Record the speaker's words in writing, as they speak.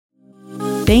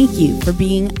Thank you for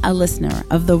being a listener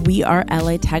of the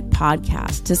WeAreLATech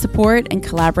podcast. To support and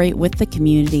collaborate with the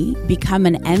community, become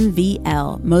an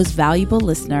MVL Most Valuable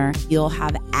Listener. You'll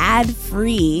have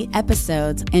ad-free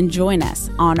episodes and join us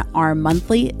on our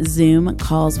monthly Zoom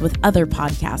calls with other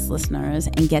podcast listeners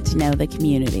and get to know the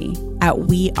community at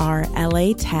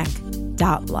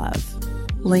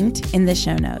WeAreLATech.love. Linked in the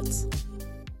show notes.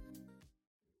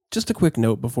 Just a quick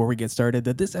note before we get started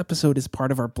that this episode is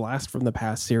part of our Blast from the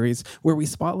Past series, where we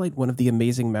spotlight one of the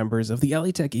amazing members of the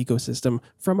LATech ecosystem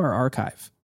from our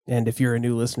archive. And if you're a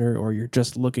new listener or you're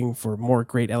just looking for more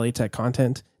great LATech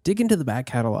content, dig into the back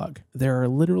catalog. There are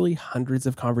literally hundreds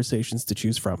of conversations to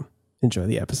choose from. Enjoy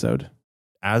the episode.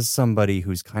 As somebody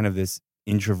who's kind of this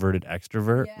introverted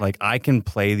extrovert, like I can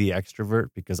play the extrovert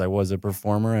because I was a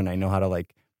performer and I know how to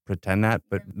like pretend that,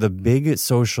 but the big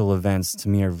social events to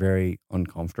me are very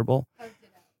uncomfortable.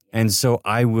 And so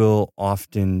I will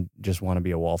often just want to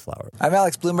be a wallflower. I'm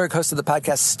Alex Bloomberg, host of the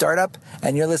podcast Startup,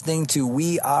 and you're listening to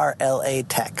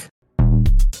WeAreLATech.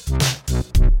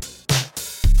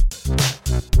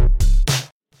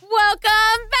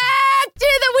 Welcome back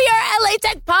to the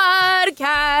WeAreLATech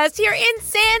podcast here in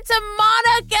Santa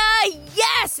Monica.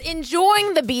 Yes,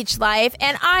 enjoying the beach life.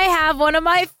 And I have one of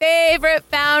my favorite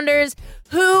founders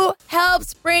who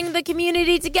helps bring the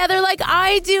community together like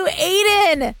I do.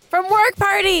 Aidan from Work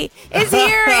Party is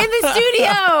here in the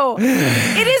studio.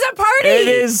 It is a party. It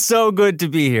is so good to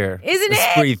be here. Isn't it?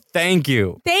 Spree, thank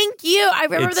you. Thank you. I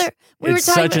remember we were talking. It's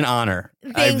such an honor.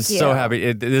 Thank I'm you. so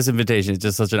happy. This invitation is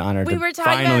just such an honor We to were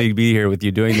talking finally be here with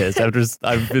you doing this.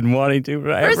 I've been wanting to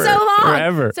forever. For so long.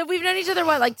 Forever. So we've known each other,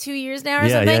 like 2 years now or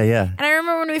Yeah, something? yeah. And I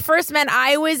remember when we first met,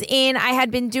 I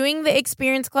had been doing the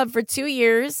Experience Club for 2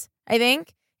 years, I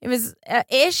think. It was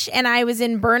ish, and I was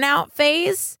in burnout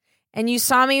phase. And you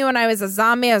saw me when I was a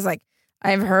zombie. I was like,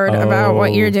 I've heard about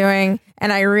what you're doing,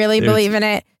 and I really believe in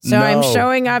it. So I'm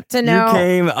showing up to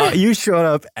know. You showed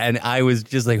up, and I was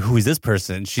just like, who is this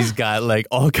person? She's got like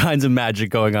all kinds of magic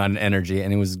going on and energy.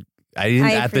 And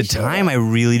at the time, I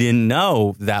really didn't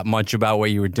know that much about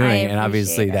what you were doing. And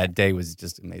obviously that day was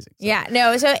just amazing. So. Yeah,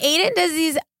 no. So Aidan does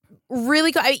these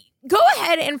really cool. Go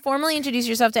ahead and formally introduce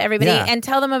yourself to everybody and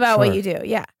tell them about what you do.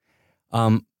 Yeah.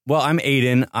 Well, I'm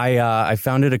Aidan. I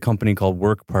founded a company called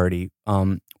Work Party.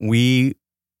 We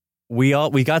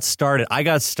got started. I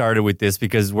got started with this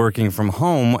because working from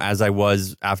home, as I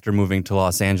was after moving to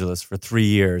Los Angeles for 3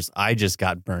 years, I just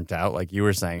got burnt out, like you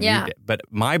were saying. Yeah. But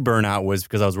my burnout was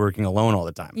because I was working alone all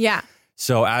the time. Yeah.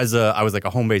 So I was like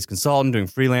a home-based consultant doing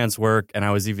freelance work, and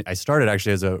I started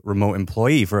actually as a remote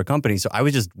employee for a company. So I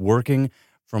was just working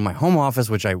from my home office,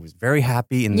 which I was very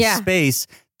happy in the space.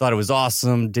 Thought it was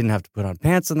awesome. Didn't have to put on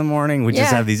pants in the morning. We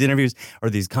just have these interviews or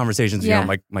these conversations. You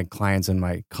know, my clients and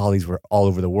my colleagues were all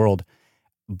over the world.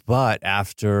 But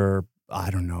after, I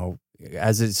don't know,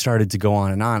 as it started to go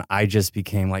on and on, I just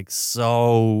became like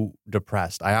so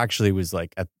depressed. I actually was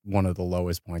like at one of the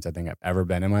lowest points I think I've ever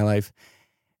been in my life.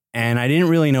 And I didn't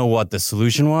really know what the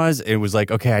solution was. It was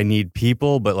like, okay, I need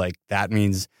people, but like that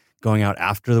means going out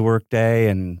after the workday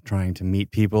and trying to meet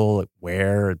people at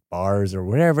bars or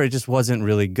whatever. It just wasn't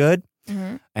really good.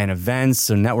 Mm-hmm. And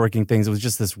events and networking things, it was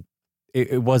just this,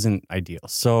 it wasn't ideal.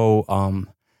 So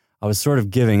I was sort of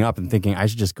giving up and thinking I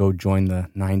should just go join the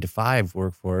 9-to-5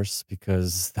 workforce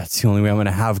because that's the only way I'm going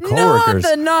to have coworkers.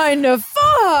 Not the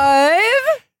 9-to-5.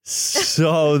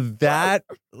 So that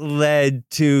led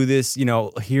to this,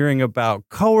 hearing about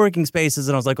co-working spaces.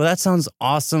 And I was like, well, that sounds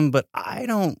awesome, but I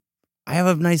have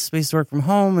a nice space to work from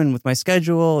home and with my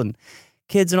schedule and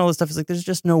kids and all this stuff. It's like, there's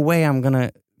just no way I'm going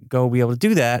to go be able to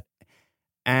do that.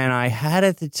 And I had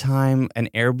at the time an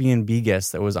Airbnb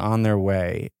guest that was on their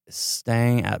way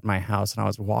staying at my house. And I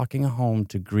was walking home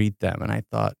to greet them. And I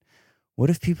thought,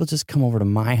 what if people just come over to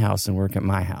my house and work at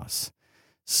my house?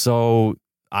 So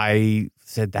I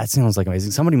said, that sounds like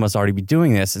amazing. Somebody must already be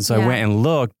doing this. And so I went and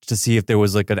looked to see if there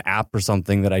was like an app or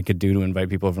something that I could do to invite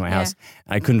people over to my house.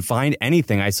 And I couldn't find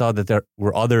anything. I saw that there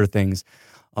were other things.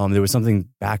 There was something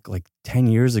back like 10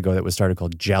 years ago that was started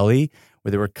called Jelly,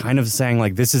 where they were kind of saying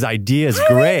like, this idea is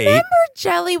great. I remember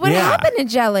Jelly. What happened to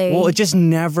Jelly? Well, it just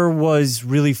never was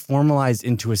really formalized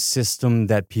into a system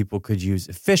that people could use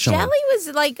efficiently. Jelly was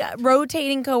like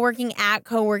rotating co-working at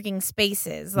co-working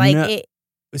spaces. Like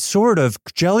Sort of.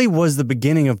 Jelly was the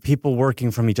beginning of people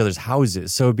working from each other's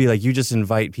houses. So it'd be like you just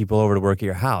invite people over to work at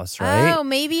your house, right? Oh,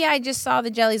 maybe I just saw the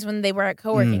Jellies when they were at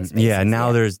co-working spaces. Yeah,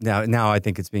 now I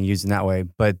think it's being used in that way.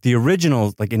 But the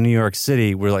original, like in New York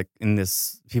City, were like in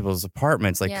people's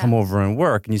apartments, like come over and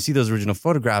work. And you see those original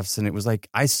photographs, and it was like,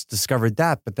 I discovered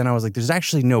that. But then I was like, there's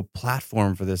actually no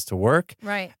platform for this to work.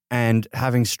 Right. And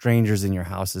having strangers in your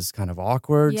house is kind of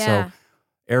awkward. Yeah. So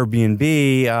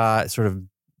Airbnb sort of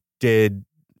did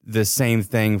the same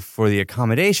thing for the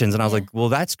accommodations. And I was like, well,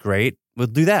 that's great. We'll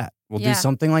do that. We'll do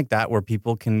something like that where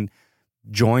people can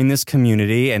join this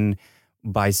community, and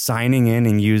by signing in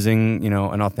and using,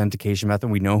 an authentication method,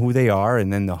 we know who they are,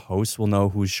 and then the host will know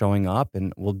who's showing up,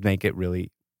 and we'll make it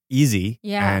really easy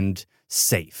and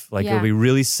safe. It'll be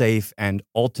really safe, and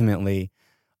ultimately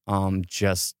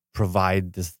just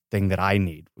provide this thing that I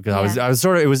need. Because I was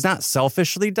sort of, it was not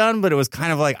selfishly done, but it was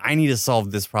kind of like, I need to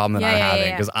solve this problem that I'm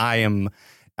having, because I am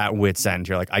at wit's end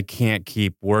here. I can't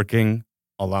keep working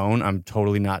alone. I'm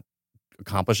totally not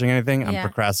accomplishing anything. I'm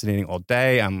procrastinating all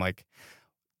day. I'm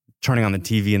turning on the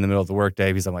TV in the middle of the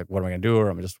workday because I'm like, what am I going to do? Or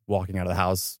I'm just walking out of the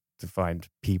house to find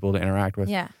people to interact with.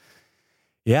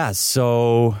 Yeah.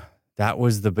 So that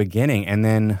was the beginning. And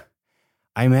then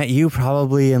I met you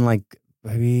probably in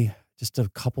maybe just a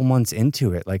couple months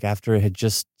into it, after it had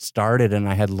just started and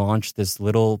I had launched this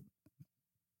little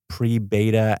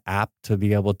pre-beta app to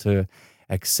be able to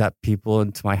accept people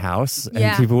into my house,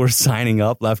 and people were signing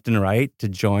up left and right to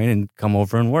join and come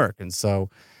over and work. And so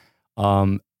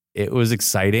it was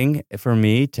exciting for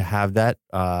me to have that.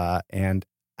 And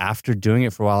after doing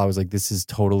it for a while, I was like, this is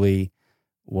totally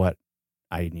what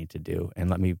I need to do. And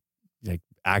let me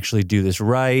actually do this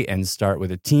right and start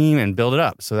with a team and build it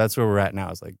up. So that's where we're at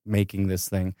now, is making this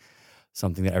thing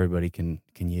something that everybody can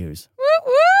use. Woo,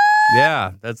 woo!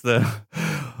 Yeah, that's the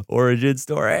origin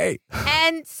story.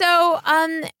 And so,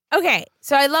 okay,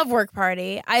 so I love Work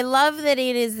Party. I love that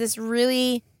it is this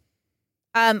really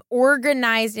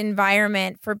organized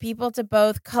environment for people to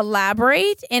both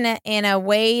collaborate in a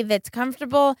way that's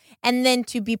comfortable, and then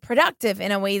to be productive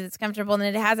in a way that's comfortable, and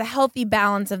it has a healthy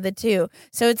balance of the two.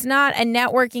 So it's not a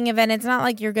networking event. It's not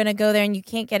like you're going to go there and you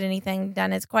can't get anything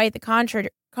done. It's quite the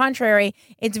contrary.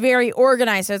 It's very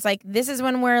organized. So it's this is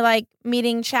when we're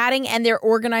meeting, chatting, and they're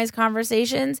organized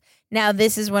conversations. Now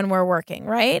this is when we're working,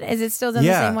 right? Is it still done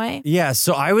the same way? Yeah.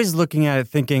 So I was looking at it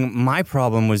thinking my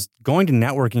problem was going to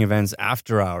networking events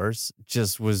after hours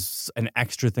just was an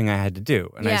extra thing I had to do.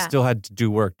 And I still had to do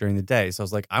work during the day. So I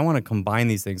was like, I want to combine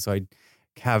these things so I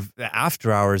have the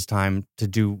after hours time to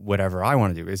do whatever I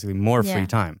want to do, basically more free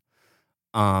time.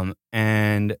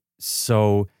 And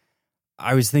so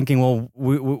I was thinking, well,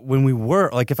 when we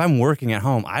work, if I'm working at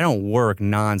home, I don't work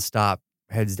nonstop,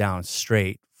 heads down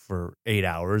straight for 8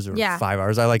 hours or 5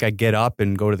 hours. I get up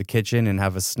and go to the kitchen and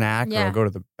have a snack, or I'll go to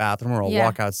the bathroom, or I'll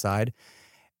walk outside.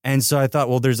 And so I thought,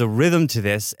 well, there's a rhythm to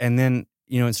this. And then,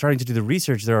 in starting to do the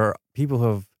research, there are people who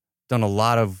have done a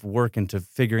lot of work into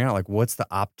figuring out what's the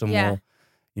optimal,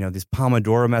 this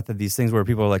Pomodoro method, these things where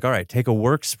people are all right, take a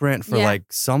work sprint for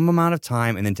some amount of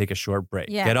time and then take a short break.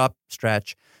 Get up,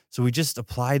 stretch. So we just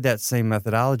applied that same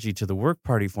methodology to the Work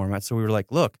Party format. So we were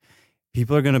like, look,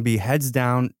 people are going to be heads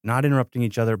down, not interrupting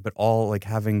each other, but all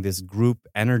having this group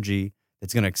energy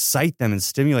that's going to excite them and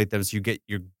stimulate them so you get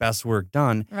your best work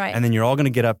done. Right. And then you're all going to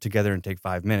get up together and take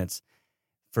 5 minutes.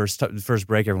 First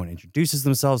break, everyone introduces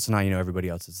themselves. So now everybody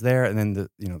else is there. And then the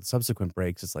subsequent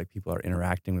breaks, it's people are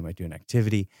interacting. We might do an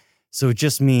activity. So it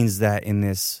just means that in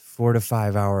this 4 to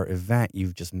 5 hour event,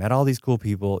 you've just met all these cool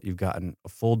people. You've gotten a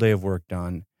full day of work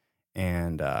done.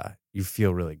 And you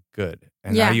feel really good.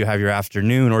 And now you have your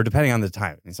afternoon, or depending on the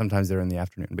time. Sometimes they're in the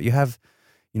afternoon. But you have,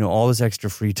 all this extra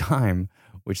free time,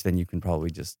 which then you can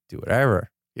probably just do whatever.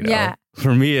 Yeah.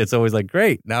 For me, it's always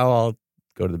great. Now I'll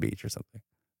go to the beach or something.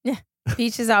 Yeah.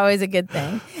 Beach is always a good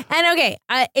thing. And okay,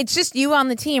 it's just you on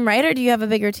the team, right? Or do you have a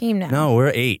bigger team now? No,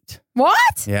 we're 8.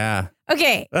 What? Yeah.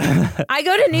 Okay. I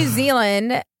go to New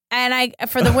Zealand, and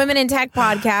for the Women in Tech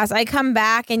podcast, I come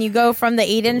back and you go from the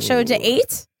Aidan show to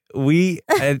 8?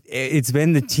 It's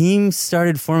been, the team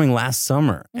started forming last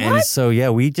summer. What? And so,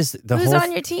 we just, who's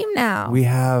on your team now? We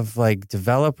have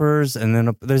developers, and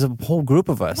then there's a whole group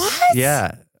of us. What?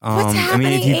 Yeah. What's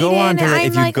happening, if you go Aidan? on to,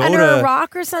 if you go under a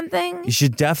rock or something? You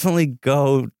should definitely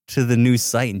go to the new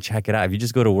site and check it out. If you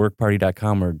just go to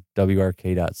workparty.com or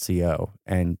WRK.co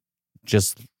and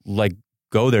just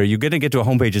go there, you're going to get to a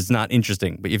homepage. It's not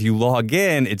interesting. But if you log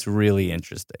in, it's really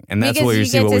interesting. And that's where you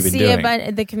see what we've been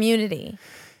doing. The community.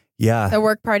 Yeah. The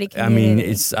Work Party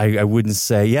community. I wouldn't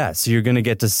say, so you're going to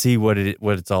get to see what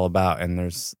it's all about. And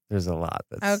there's a lot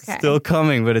that's still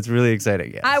coming, but it's really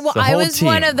exciting. Yeah. I was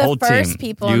one of the first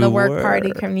people in the Work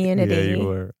Party community. Yeah, you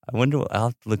were. I wonder, I'll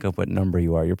have to look up what number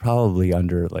you are. You're probably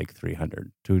under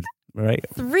 300, right?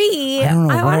 3? I don't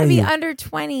know. I want to be under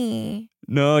 20.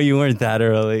 No, you weren't that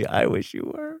early. I wish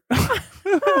you were.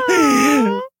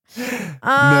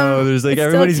 No, there's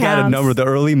everybody's got a number. The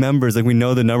early members, we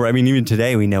know the number. I mean, even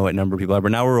today we know what number people are,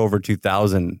 but now we're over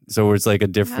 2,000. So it's a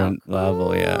different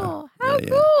level. Yeah. How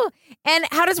cool. And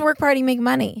how does Work Party make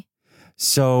money?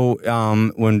 So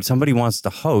when somebody wants to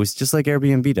host, just like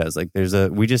Airbnb does, like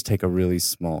we just take a really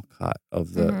small cut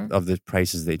of the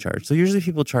prices they charge. So usually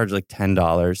people charge like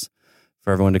 $10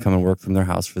 for everyone to come and work from their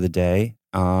house for the day.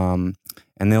 And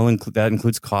that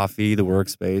includes coffee, the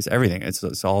workspace, everything.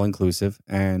 It's all inclusive.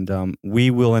 And we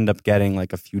will end up getting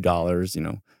like a few dollars,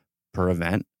 per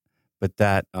event. But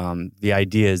that the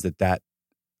idea is that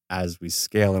as we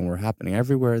scale and we're happening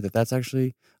everywhere, that's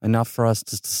actually enough for us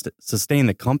to sustain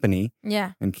the company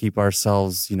and keep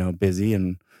ourselves, busy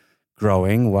and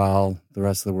growing while the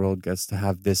rest of the world gets to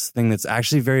have this thing that's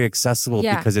actually very accessible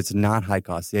because it's not high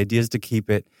cost. The idea is to keep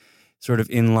it sort of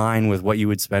in line with what you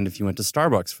would spend if you went to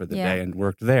Starbucks for the day and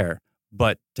worked there,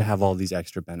 but to have all these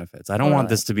extra benefits. I don't want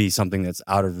this to be something that's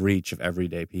out of reach of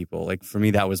everyday people. Like for me,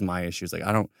 that was my issue. It's like,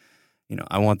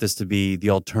 I want this to be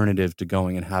the alternative to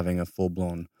going and having a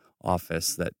full-blown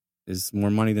office that is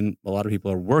more money than a lot of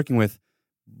people are working with,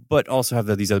 but also have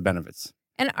these other benefits.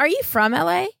 And are you from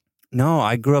LA? No,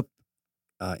 I grew up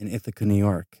in Ithaca, New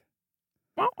York.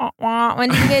 When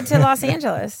did you get to Los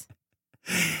Angeles?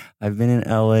 I've been in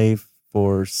LA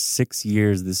for 6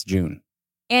 years this June.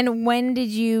 And when did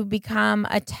you become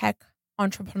a tech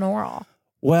entrepreneur?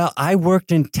 Well, I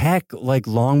worked in tech like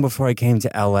long before I came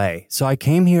to LA. So I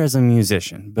came here as a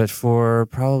musician, but for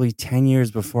probably 10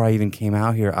 years before I even came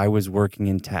out here, I was working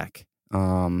in tech.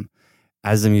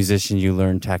 As a musician, you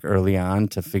learn tech early on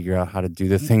to figure out how to do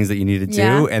the things that you need to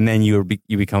do, and then you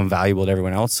become valuable to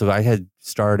everyone else. So I had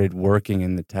started working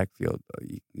in the tech field,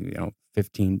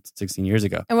 15, 16 years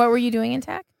ago. And what were you doing in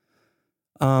tech?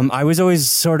 I was always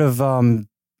sort of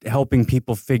helping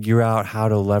people figure out how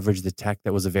to leverage the tech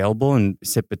that was available and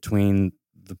sit between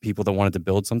the people that wanted to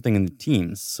build something and the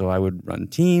teams. So I would run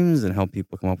teams and help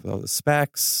people come up with all the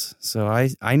specs. So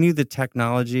I knew the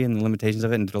technology and the limitations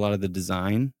of it and did a lot of the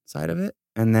design side of it,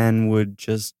 and then would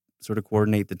just sort of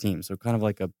coordinate the team. So kind of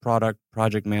like a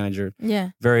project manager,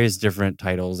 various different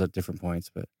titles at different points.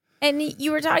 And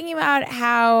you were talking about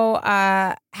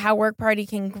how Work Party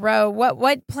can grow.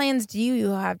 What plans do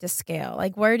you have to scale?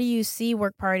 Like, where do you see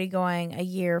Work Party going a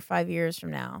year, 5 years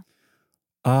from now?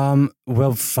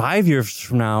 Well, 5 years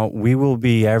from now, we will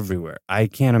be everywhere. I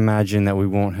can't imagine that we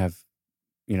won't have,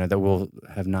 that we'll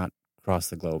have not crossed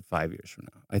the globe 5 years from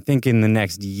now. I think in the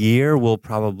next year, we'll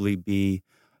probably be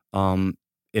in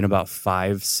about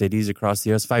 5 cities across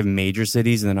the U.S., 5 major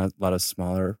cities, and then a lot of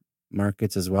smaller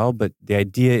markets as well. But the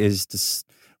idea is to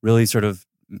really sort of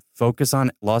focus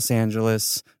on Los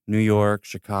Angeles, New York,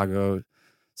 Chicago,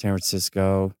 San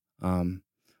Francisco,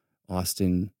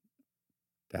 Austin,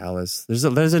 Dallas.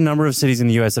 There's a number of cities in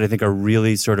the U.S. that I think are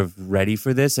really sort of ready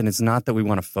for this. And it's not that we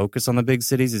want to focus on the big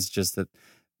cities. It's just that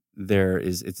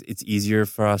it's easier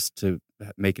for us to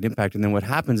make an impact. And then what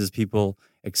happens is people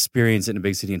experience it in a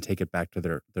big city and take it back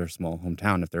to their small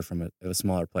hometown if they're from a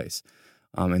smaller place.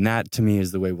 And that, to me,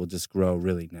 is the way we'll just grow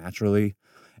really naturally.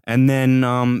 And then,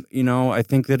 I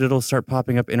think that it'll start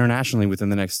popping up internationally within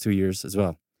the next 2 years as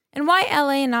well. And why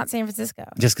LA and not San Francisco?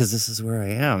 Just because this is where I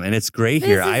am. And it's great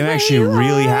here. I'm actually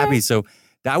really happy. So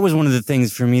that was one of the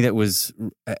things for me that was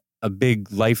a big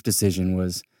life decision,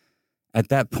 was at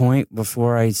that point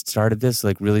before I started this,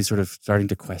 like really sort of starting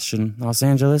to question Los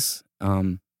Angeles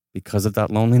because of that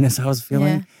loneliness I was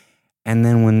feeling. Yeah. And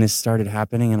then when this started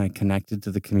happening and I connected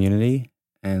to the community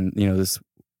and, this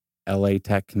LA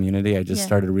tech community, I just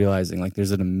started realizing like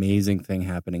there's an amazing thing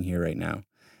happening here right now.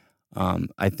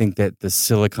 I think that the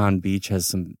Silicon Beach has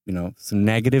some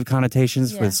negative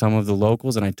connotations with some of the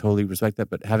locals, and I totally respect that.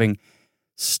 But having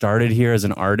started here as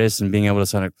an artist and being able to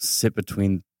sort of sit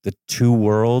between the two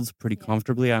worlds pretty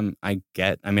comfortably, I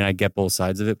get both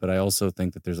sides of it, but I also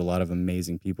think that there's a lot of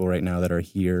amazing people right now that are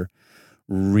here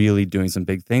really doing some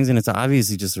big things, and it's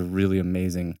obviously just a really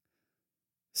amazing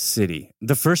city.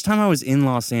 The first time I was in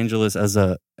Los Angeles as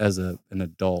an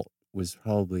adult was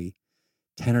probably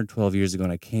 10 or 12 years ago,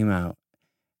 and I came out,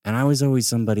 and I was always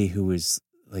somebody who was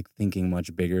like thinking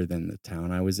much bigger than the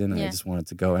town I was in. I just wanted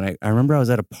to go. And I remember I was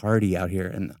at a party out here,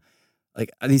 and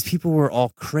like these people were all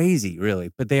crazy,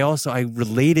 really, but they also, I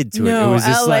related to it. It was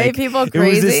just LA people crazy.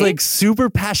 It was this like super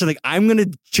passion. Like, I'm going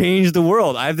to change the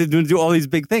world. I have to do all these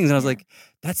big things. And I was like,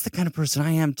 that's the kind of person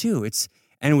I am too.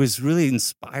 And it was really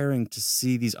inspiring to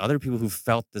see these other people who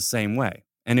felt the same way.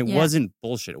 And it wasn't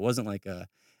bullshit. It wasn't like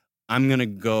I'm going to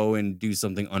go and do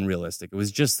something unrealistic. It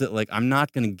was just that, like, I'm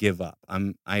not going to give up.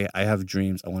 I have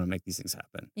dreams. I want to make these things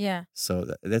happen. Yeah.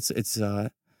 So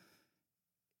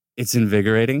it's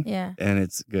invigorating. Yeah. And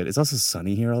it's good. It's also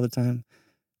sunny here all the time.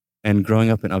 And growing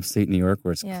up in upstate New York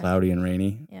where it's cloudy and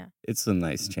rainy, it's a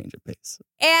nice change of pace.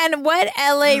 And what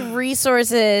LA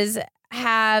resources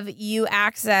have you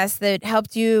accessed that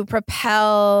helped you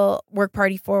propel Work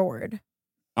Party forward?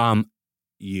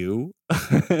 You?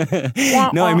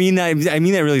 No, I mean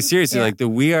that really seriously. Yeah. Like the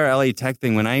WeAreLATech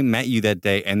thing, when I met you that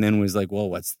day and then was like,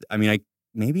 well, I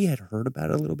maybe had heard about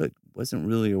it a little bit, wasn't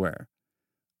really aware.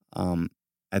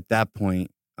 At that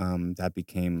point, that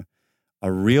became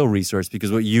a real resource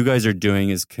because what you guys are doing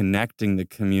is connecting the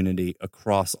community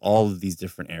across all of these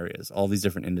different areas, all these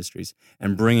different industries,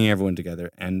 and bringing everyone together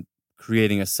and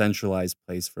creating a centralized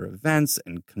place for events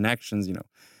and connections,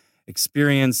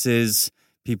 experiences,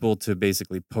 people to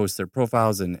basically post their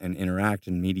profiles and interact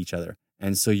and meet each other.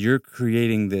 And so you're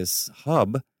creating this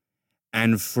hub.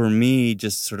 And for me,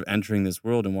 just sort of entering this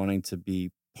world and wanting to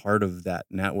be part of that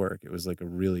network, it was like a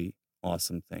really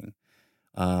awesome thing.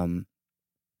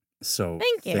 So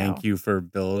thank you for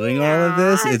building all of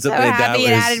this. It's so happy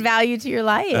it added value to your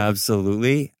life.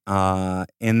 Absolutely. And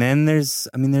then there's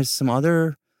some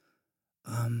other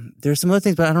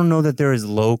things, but I don't know that there is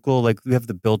local. Like we have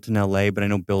the Built in LA, but I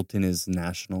know Built in is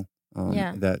national.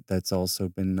 That's also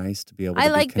been nice to be able to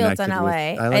be Built in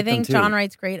LA. I think John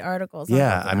writes great articles.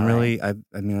 Yeah, I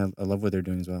love what they're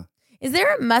doing as well. Is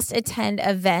there a must attend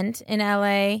event in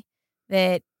LA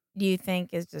that you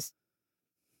think is just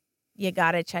you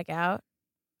gotta check out?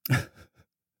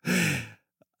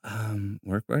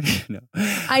 Work Party? No.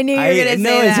 I knew you were gonna say that.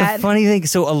 No, it's a funny thing.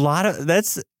 So a lot of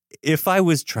if I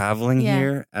was traveling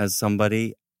here as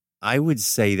somebody, I would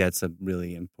say that's a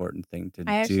really important thing to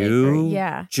do. Agree.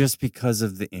 Yeah. Just because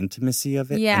of the intimacy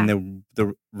of it and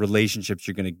the relationships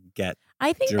you're going to get.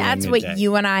 I think that's what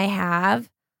you and I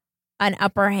have an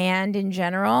upper hand in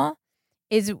general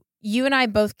is you and I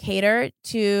both cater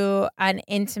to an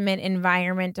intimate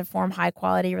environment to form high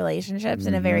quality relationships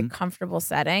in a very comfortable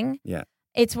setting. Yeah.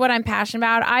 It's what I'm passionate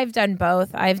about. I've done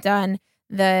both. I've done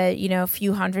the,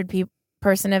 few hundred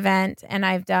person event, and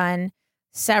I've done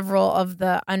several of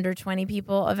the under 20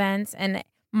 people events, and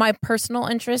my personal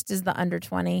interest is the under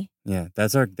 20. Yeah,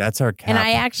 that's our cap.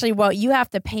 And you have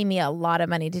to pay me a lot of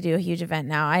money to do a huge event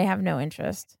now. I have no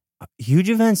interest. Huge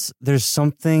events, there's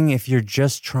something, if you're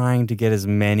just trying to get as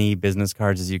many business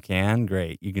cards as you can,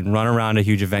 great. You can run around a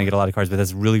huge event and get a lot of cards, but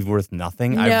that's really worth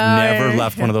nothing. I've never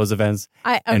left one of those events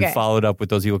and followed up with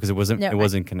those people because it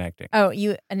wasn't connecting. Oh,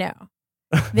 no.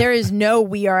 There is no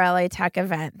WeAreLATech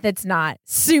event that's not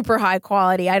super high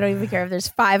quality. I don't even care if there's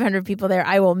 500 people there.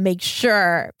 I will make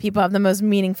sure people have the most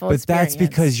meaningful experience. But that's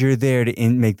because you're there to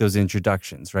make those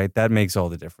introductions, right? That makes all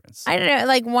the difference. I don't know.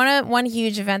 Like one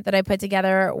huge event that I put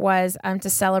together was to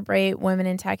celebrate women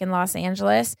in tech in Los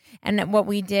Angeles. And what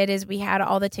we did is we had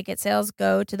all the ticket sales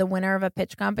go to the winner of a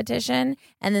pitch competition.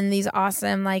 And then these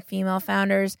awesome female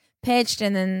founders pitched,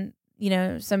 and then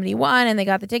somebody won and they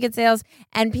got the ticket sales,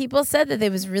 and people said that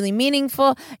it was really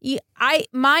meaningful.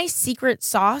 My secret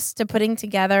sauce to putting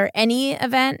together any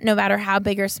event, no matter how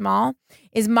big or small,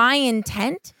 is my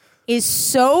intent is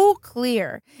so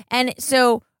clear. And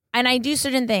I do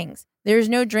certain things. There's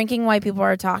no drinking while people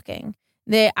are talking.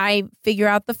 That I figure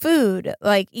out the food.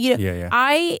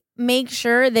 I make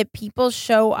sure that people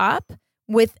show up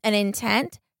with an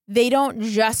intent. They don't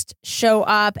just show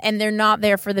up and they're not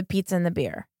there for the pizza and the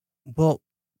beer. Well,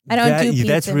 I don't do pizza.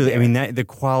 That's really, the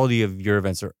quality of your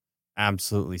events are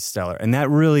absolutely stellar. And that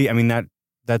really,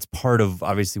 that's part of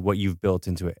obviously what you've built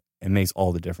into it. It makes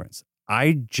all the difference.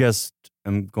 I just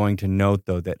am going to note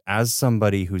though that as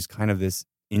somebody who's kind of this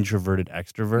introverted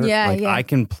extrovert, I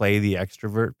can play the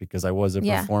extrovert because I was a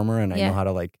performer and I know how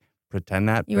to pretend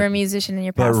that. You were a musician in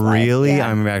your past life. But really,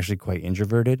 I'm actually quite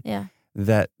introverted. Yeah.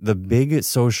 That the big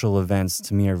social events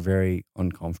to me are very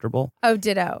uncomfortable. Oh,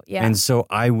 ditto. Yeah. And so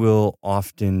I will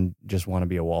often just want to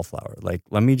be a wallflower.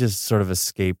 Let me just sort of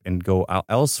escape and go out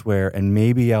elsewhere, and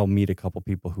maybe I'll meet a couple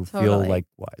people who feel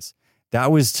likewise.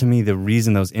 That was to me the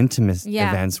reason those intimate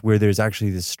events where there's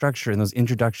actually this structure and those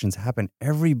introductions happen.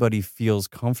 Everybody feels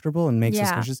comfortable and makes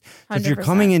discussions. If you're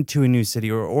coming into a new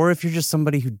city, or if you're just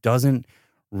somebody who doesn't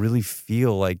really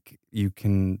feel like you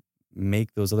can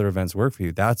make those other events work for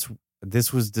you,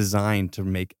 this was designed to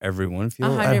make everyone feel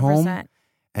 100%. At home,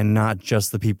 and not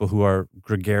just the people who are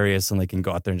gregarious and can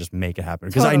go out there and just make it happen.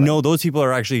 Because I know those people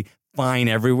are actually fine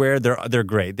everywhere. They're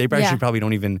great. They actually probably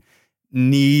don't even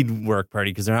need Work Party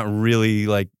because they're not really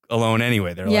alone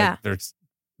anyway. They're they're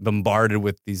bombarded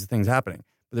with these things happening.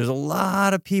 But there's a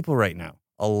lot of people right now,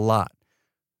 a lot,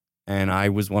 and I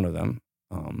was one of them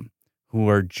who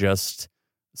are just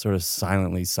sort of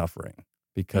silently suffering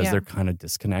because they're kind of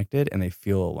disconnected and they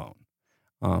feel alone.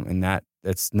 And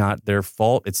that's not their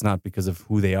fault. It's not because of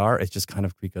who they are. It's just kind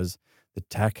of because the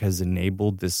tech has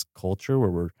enabled this culture where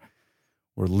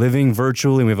we're living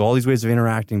virtually and we have all these ways of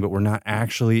interacting, but we're not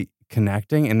actually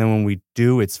connecting. And then when we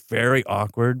do, it's very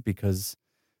awkward because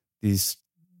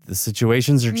the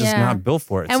situations are just not built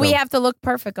for it. And we have to look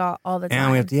perfect all the time.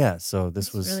 And we have to, so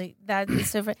this was really, that is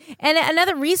so fun. And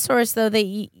another resource, though,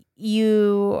 that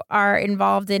you are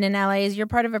involved in LA is you're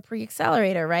part of a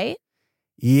pre-accelerator, right?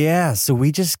 Yeah. So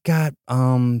we just got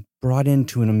brought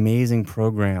into an amazing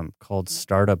program called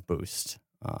Startup Boost.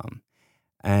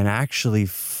 And actually,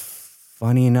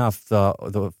 funny enough,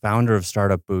 the founder of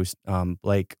Startup Boost,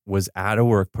 Blake, was at a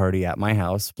work party at my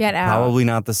house. Get out. Probably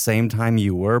not the same time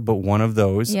you were, but one of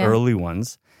those early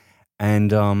ones.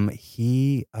 And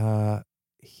he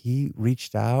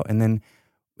reached out, and then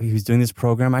he was doing this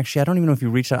program. Actually, I don't even know if he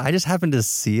reached out. I just happened to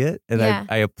see it, and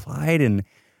I applied, and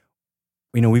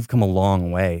we've come a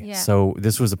long way. Yeah. So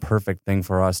this was a perfect thing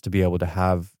for us to be able to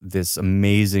have this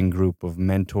amazing group of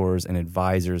mentors and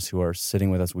advisors who are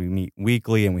sitting with us. We meet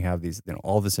weekly, and we have these,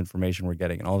 all this information we're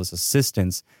getting and all this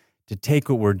assistance to take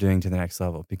what we're doing to the next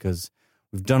level, because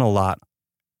we've done a lot.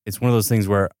 It's one of those things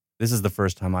where this is the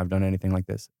first time I've done anything like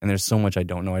this, and there's so much I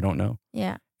don't know.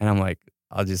 Yeah. And I'm like,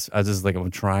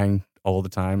 I'm trying all the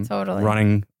time, Totally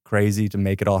running crazy to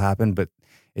make it all happen, but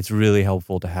it's really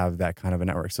helpful to have that kind of a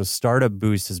network. So Startup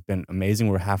Boost has been amazing.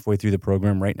 We're halfway through the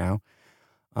program right now.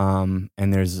 And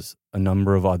there's a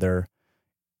number of other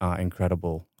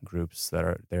incredible groups that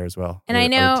are there as well. And I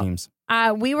know teams.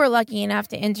 We were lucky enough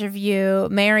to interview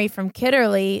Mary from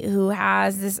Kitterly, who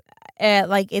has this,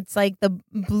 it's like the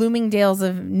Bloomingdale's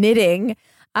of knitting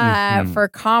for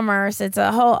commerce. It's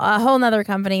a whole nother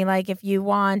company. Like if you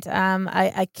want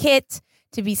a kit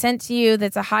to be sent to you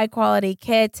that's a high quality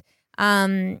kit,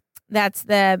 that's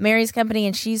the Mary's company,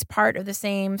 and she's part of the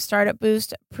same Startup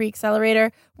Boost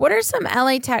pre-accelerator. What are some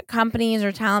LA tech companies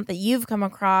or talent that you've come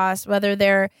across, whether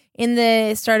they're in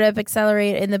the Startup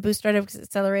Accelerator, in the Boost Startup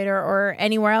Accelerator, or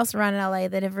anywhere else around LA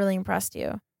that have really impressed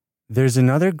you? There's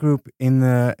another group in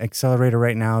the accelerator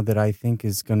right now that I think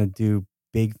is going to do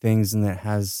big things, and that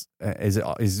has is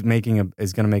going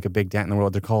to make a big dent in the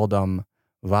world. They're called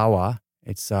VAWA.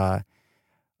 It's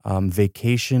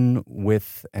Vacation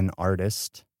with an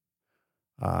Artist.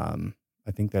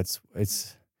 I think it's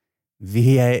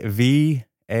VAW.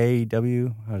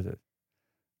 How is it?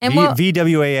 And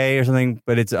VWAA or something,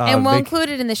 but it's and we'll include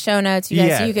it in the show notes, you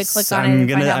guys, so you could click on it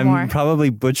and find out more. I'm probably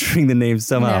butchering the name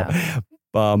somehow,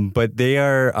 but they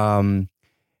are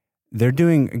they're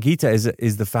doing. Geeta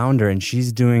is the founder, and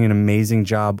she's doing an amazing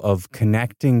job of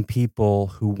connecting people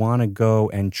who want to go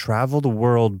and travel the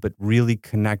world, but really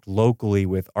connect locally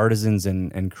with artisans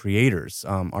and creators,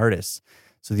 artists.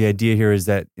 So the idea here is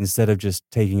that instead of just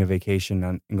taking a vacation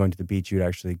and going to the beach, you'd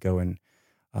actually go and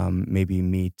maybe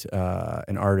meet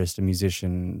an artist, a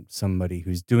musician, somebody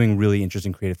who's doing really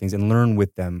interesting creative things, and learn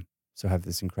with them. So have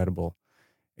this incredible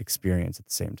experience at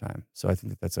the same time. So I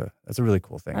think that's a really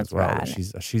cool thing as well. Rad.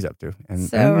 That she's up to, and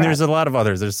So there's a lot of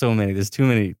others. There's so many. There's too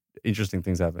many interesting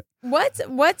things happening.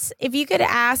 What's if you could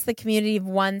ask the community of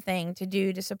one thing to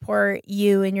do to support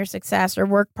you in your success or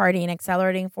work party and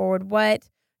accelerating forward? What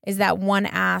is that one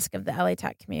ask of the LA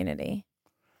Tech community?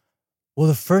 Well,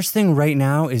 the first thing right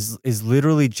now is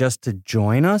literally just to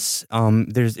join us.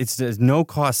 It's a no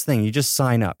cost thing. You just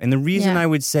sign up, and the reason I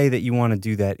would say that you want to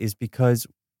do that is because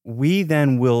we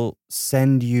then will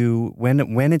send you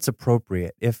when it's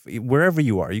appropriate. If wherever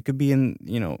you are, you could be in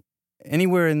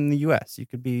anywhere in the U.S. You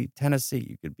could be Tennessee.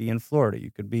 You could be in Florida.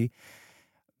 You could be.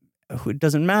 It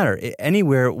doesn't matter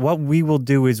anywhere. What we will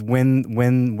do is when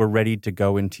we're ready to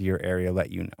go into your area,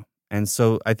 let you know. And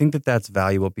so I think that that's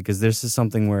valuable, because this is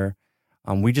something where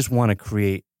we just want to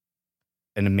create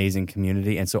an amazing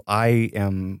community. And so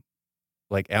I'm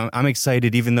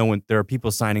excited, even though there are people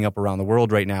signing up around the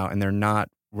world right now, and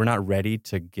we're not ready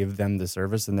to give them the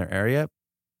service in their area,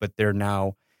 but they're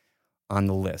now on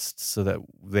the list so that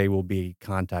they will be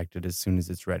contacted as soon as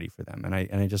it's ready for them. And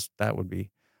I just, that would be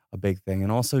a big thing. And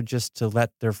also just to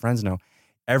let their friends know.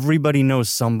 Everybody knows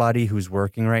somebody who's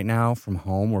working right now from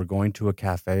home or going to a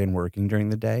cafe and working during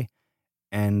the day.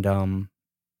 And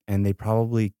they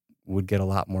probably would get a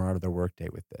lot more out of their workday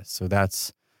with this. So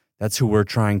that's who we're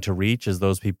trying to reach, is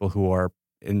those people who are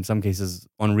in some cases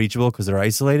unreachable because they're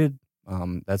isolated.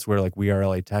 That's where like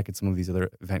WeAreLATech and some of these other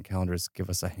event calendars give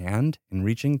us a hand in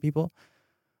reaching people.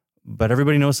 But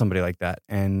everybody knows somebody like that,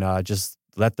 and just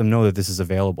let them know that this is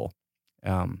available.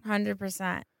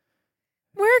 100%.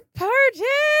 Work party.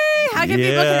 How can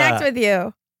people connect with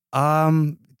you?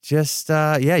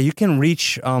 You can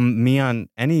reach me on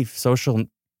any social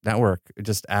network,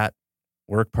 just at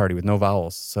Work Party with no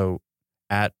vowels. So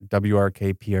at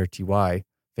WRKPRTY,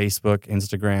 Facebook,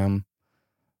 Instagram,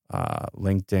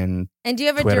 LinkedIn. And do you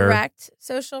have a Twitter. direct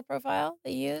social profile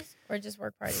that you use, or just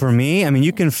work parties? For me, I mean,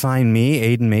 you can find me,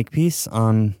 Aidan Makepeace,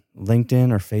 on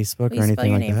LinkedIn or Facebook Will you or spell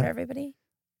anything your like name that. for everybody?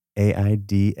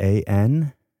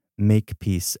 AIDAN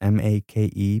Makepeace,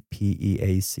 MAKEPEACE.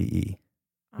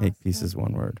 Awesome. Makepeace is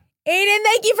one word. Aidan,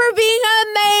 thank you for being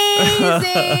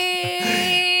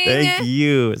amazing. Thank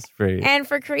you, Spree. And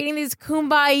for creating these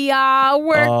kumbaya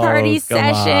work Oh, party come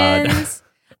on. sessions.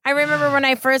 I remember when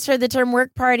I first heard the term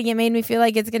work party, it made me feel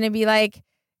like it's going to be like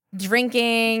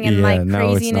drinking and like no, it's not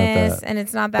craziness, that. and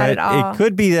it's not that But at all. it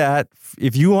could be that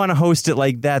if you want to host it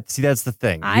like that. See, that's the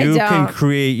thing. I You can don't.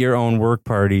 create your own work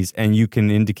parties, and you can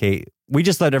indicate. We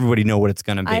just let everybody know what it's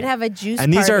going to be. I'd have a juice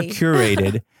and these party. are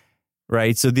curated,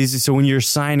 right? So when you're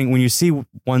signing, when you see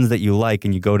ones that you like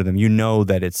and you go to them, you know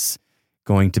that it's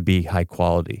going to be high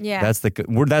quality. Yeah. That's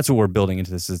what we're building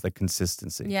into this, is the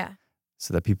consistency. Yeah,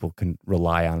 So that people can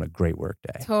rely on a great work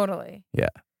day. totally. Yeah.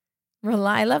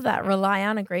 I love that. Rely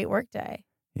on a great work day.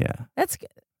 Yeah. That's good.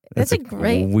 That's a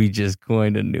great. We just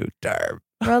coined a new term.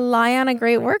 Rely on a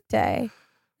great work day.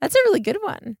 That's a really good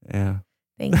one. Yeah.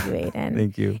 Thank you, Aidan.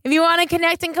 Thank you. If you want to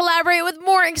connect and collaborate with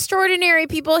more extraordinary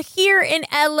people here in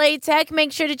LA Tech,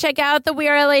 make sure to check out the We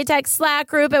Are LA Tech Slack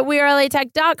group at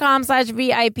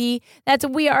WeAreLATech.com/VIP. That's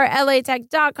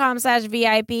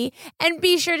WeAreLATech.com/VIP. And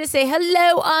be sure to say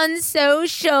hello on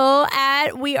social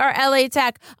at We Are LA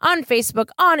Tech on Facebook,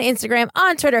 on Instagram,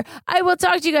 on Twitter. I will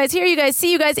talk to you guys, hear you guys,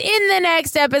 see you guys in the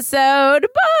next episode.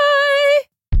 Bye.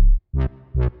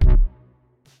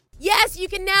 Yes, you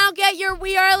can now get your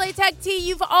We Are LA Tech tee.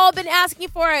 You've all been asking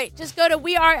for it. Just go to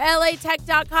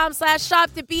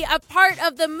WeAreLATech.com/shop to be a part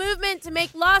of the movement to make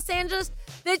Los Angeles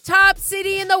the top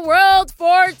city in the world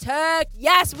for tech.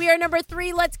 Yes, we are number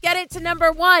 3. Let's get it to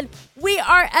number 1.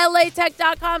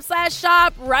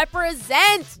 WeAreLATech.com/shop.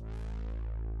 Represent.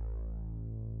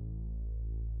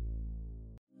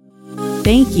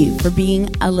 Thank you for being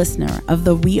a listener of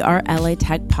the We Are LA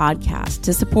Tech podcast.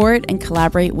 To support and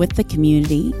collaborate with the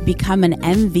community, become an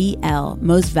MVL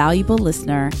Most Valuable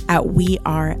Listener at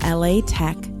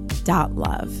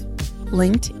WeAreLATech.love.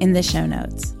 Linked in the show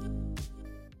notes.